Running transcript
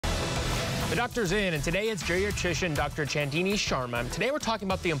The doctor's in, and today it's Geriatrician Dr. Chandini Sharma. Today we're talking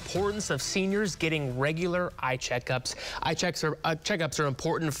about the importance of seniors getting regular eye checkups. Eye checkups are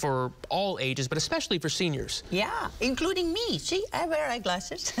important for all ages, but especially for seniors. Yeah, including me. See, I wear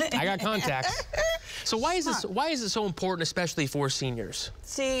eyeglasses. I got contacts. So why is it so important, especially for seniors?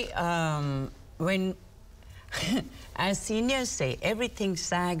 See, when as seniors say, everything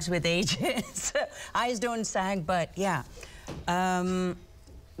sags with ages. Eyes don't sag, but yeah.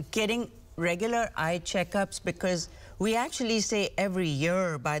 Getting regular eye checkups, because we actually say every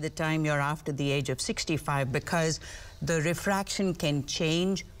year by the time you're after the age of 65, because the refraction can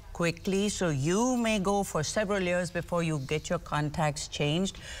change quickly, so you may go for several years before you get your contacts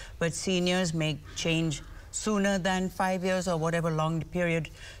changed, but seniors may change sooner than 5 years or whatever long period.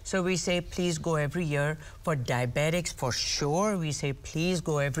 So we say please go every year. For diabetics, for sure, we say please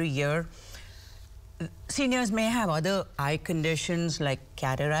go every year. Seniors may have other eye conditions like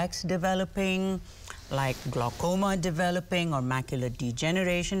cataracts developing, like glaucoma developing, or macular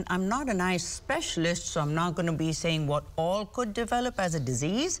degeneration. I'm not an eye specialist, so I'm not going to be saying what all could develop as a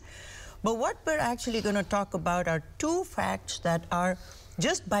disease. But what we're actually going to talk about are two facts that are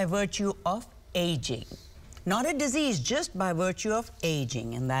just by virtue of aging. Not a disease, just by virtue of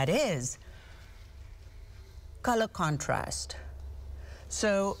aging, and that is color contrast.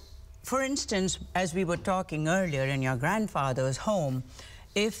 So, for instance, as we were talking earlier, in your grandfather's home,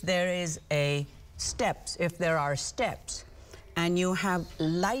 if there are steps, and you have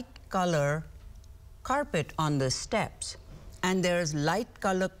light color carpet on the steps, and there's light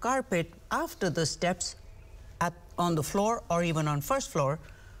color carpet after the steps on the floor or even on first floor,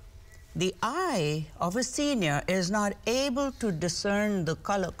 the eye of a senior is not able to discern the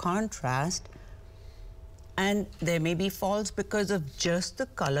color contrast, and there may be falls because of just the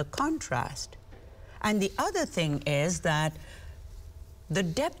color contrast. And the other thing is that the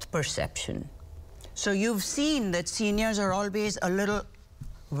depth perception. So you've seen that seniors are always a little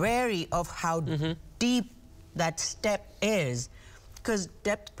wary of how deep that step is, because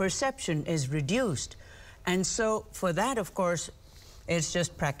depth perception is reduced. And so for that, of course, it's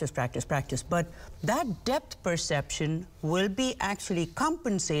just practice, practice, practice. But that depth perception will be actually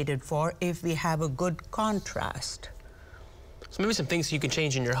compensated for if we have a good contrast. So maybe some things you can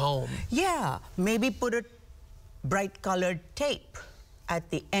change in your home. Yeah, maybe put a bright colored tape at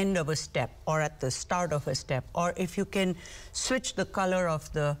the end of a step or at the start of a step, or if you can switch the color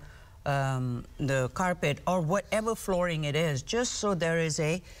of the carpet or whatever flooring it is, just so there's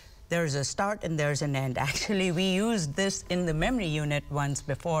a start and there's an end. Actually, we used this in the memory unit once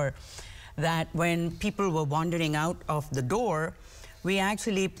before, that when people were wandering out of the door, we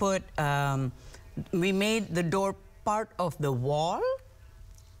actually put, we made the door part of the wall,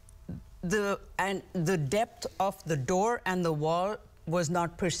 and the depth of the door and the wall was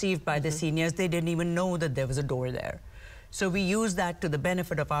not perceived by the seniors. They didn't even know that there was a door there. So we use that to the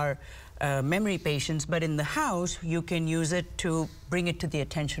benefit of our memory patients, but in the house, you can use it to bring it to the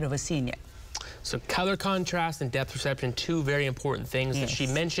attention of a senior. So color contrast and depth perception, two very important things that she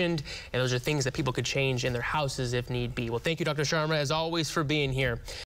mentioned, and those are things that people could change in their houses if need be. Well, thank you, Dr. Sharma, as always, for being here.